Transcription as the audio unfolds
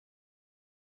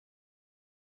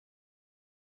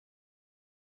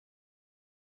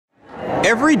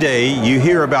Every day you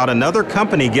hear about another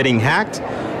company getting hacked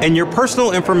and your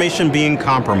personal information being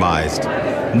compromised.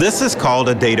 This is called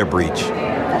a data breach.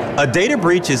 A data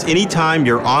breach is any time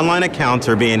your online accounts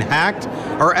are being hacked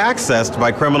or accessed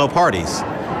by criminal parties.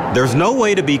 There's no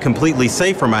way to be completely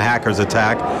safe from a hacker's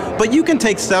attack, but you can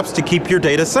take steps to keep your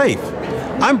data safe.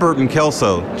 I'm Burton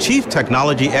Kelso, Chief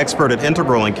Technology Expert at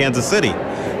Integral in Kansas City.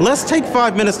 Let's take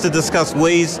 5 minutes to discuss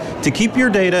ways to keep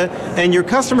your data and your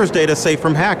customers' data safe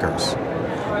from hackers.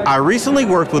 I recently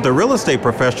worked with a real estate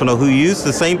professional who used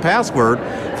the same password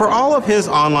for all of his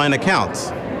online accounts.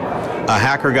 A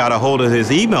hacker got a hold of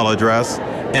his email address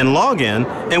and login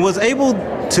and was able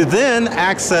to then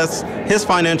access his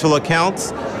financial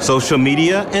accounts, social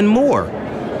media, and more.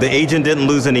 The agent didn't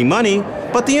lose any money,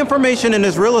 but the information in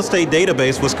his real estate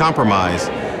database was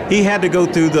compromised. He had to go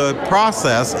through the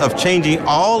process of changing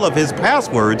all of his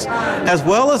passwords, as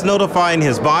well as notifying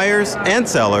his buyers and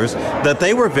sellers that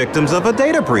they were victims of a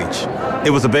data breach. It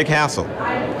was a big hassle.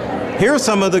 Here are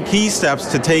some of the key steps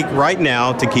to take right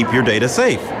now to keep your data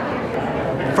safe.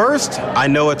 First, I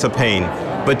know it's a pain,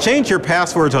 but change your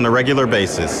passwords on a regular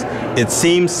basis. It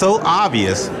seems so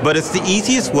obvious, but it's the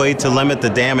easiest way to limit the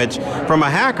damage from a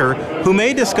hacker who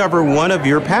may discover one of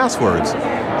your passwords.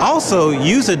 Also,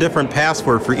 use a different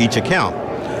password for each account.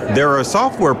 There are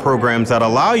software programs that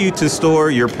allow you to store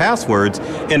your passwords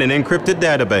in an encrypted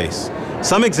database.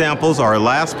 Some examples are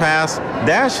LastPass,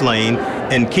 Dashlane,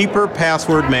 and Keeper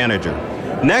Password Manager.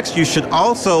 Next, you should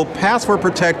also password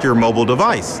protect your mobile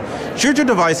device. Should your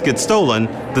device get stolen,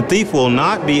 the thief will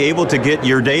not be able to get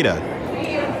your data.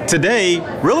 Today,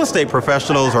 real estate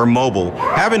professionals are mobile,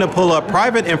 having to pull up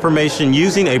private information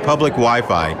using a public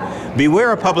Wi-Fi.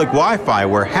 Beware of public Wi-Fi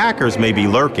where hackers may be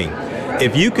lurking.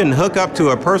 If you can hook up to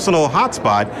a personal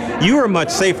hotspot, you are much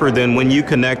safer than when you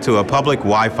connect to a public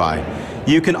Wi-Fi.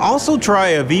 You can also try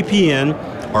a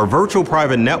VPN or virtual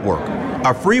private network.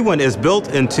 A free one is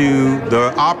built into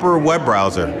the Opera web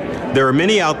browser. There are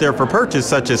many out there for purchase,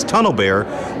 such as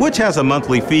TunnelBear, which has a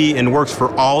monthly fee and works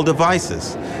for all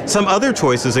devices. Some other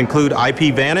choices include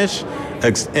IPVanish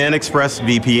and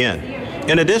ExpressVPN.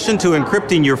 In addition to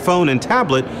encrypting your phone and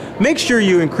tablet, make sure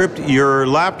you encrypt your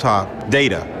laptop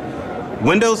data.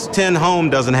 Windows 10 Home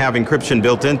doesn't have encryption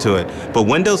built into it, but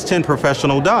Windows 10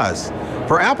 Professional does.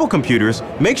 For Apple computers,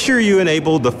 make sure you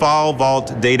enable the File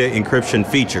Vault data encryption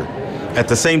feature. At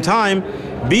the same time,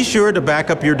 be sure to back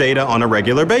up your data on a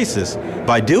regular basis.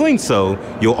 By doing so,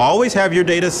 you'll always have your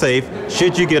data safe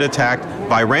should you get attacked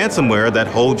by ransomware that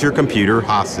holds your computer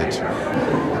hostage.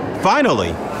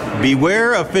 Finally,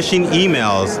 beware of phishing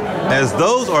emails, as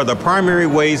those are the primary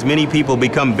ways many people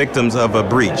become victims of a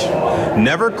breach.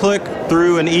 Never click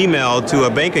through an email to a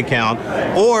bank account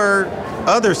or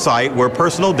other site where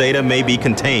personal data may be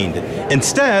contained.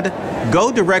 Instead,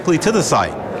 go directly to the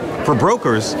site. For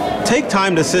brokers, take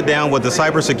time to sit down with a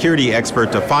cybersecurity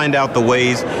expert to find out the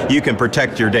ways you can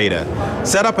protect your data.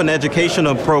 Set up an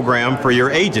educational program for your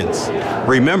agents.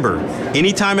 Remember,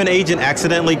 anytime an agent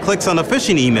accidentally clicks on a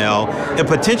phishing email, it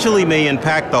potentially may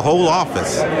impact the whole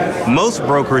office. Most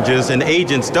brokerages and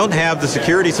agents don't have the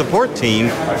security support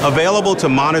team available to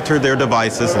monitor their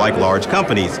devices like large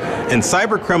companies, and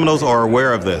cyber criminals are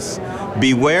aware of this.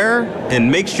 Beware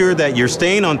and make sure that you're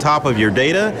staying on top of your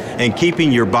data and keeping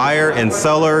your buyer and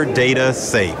seller data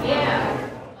safe.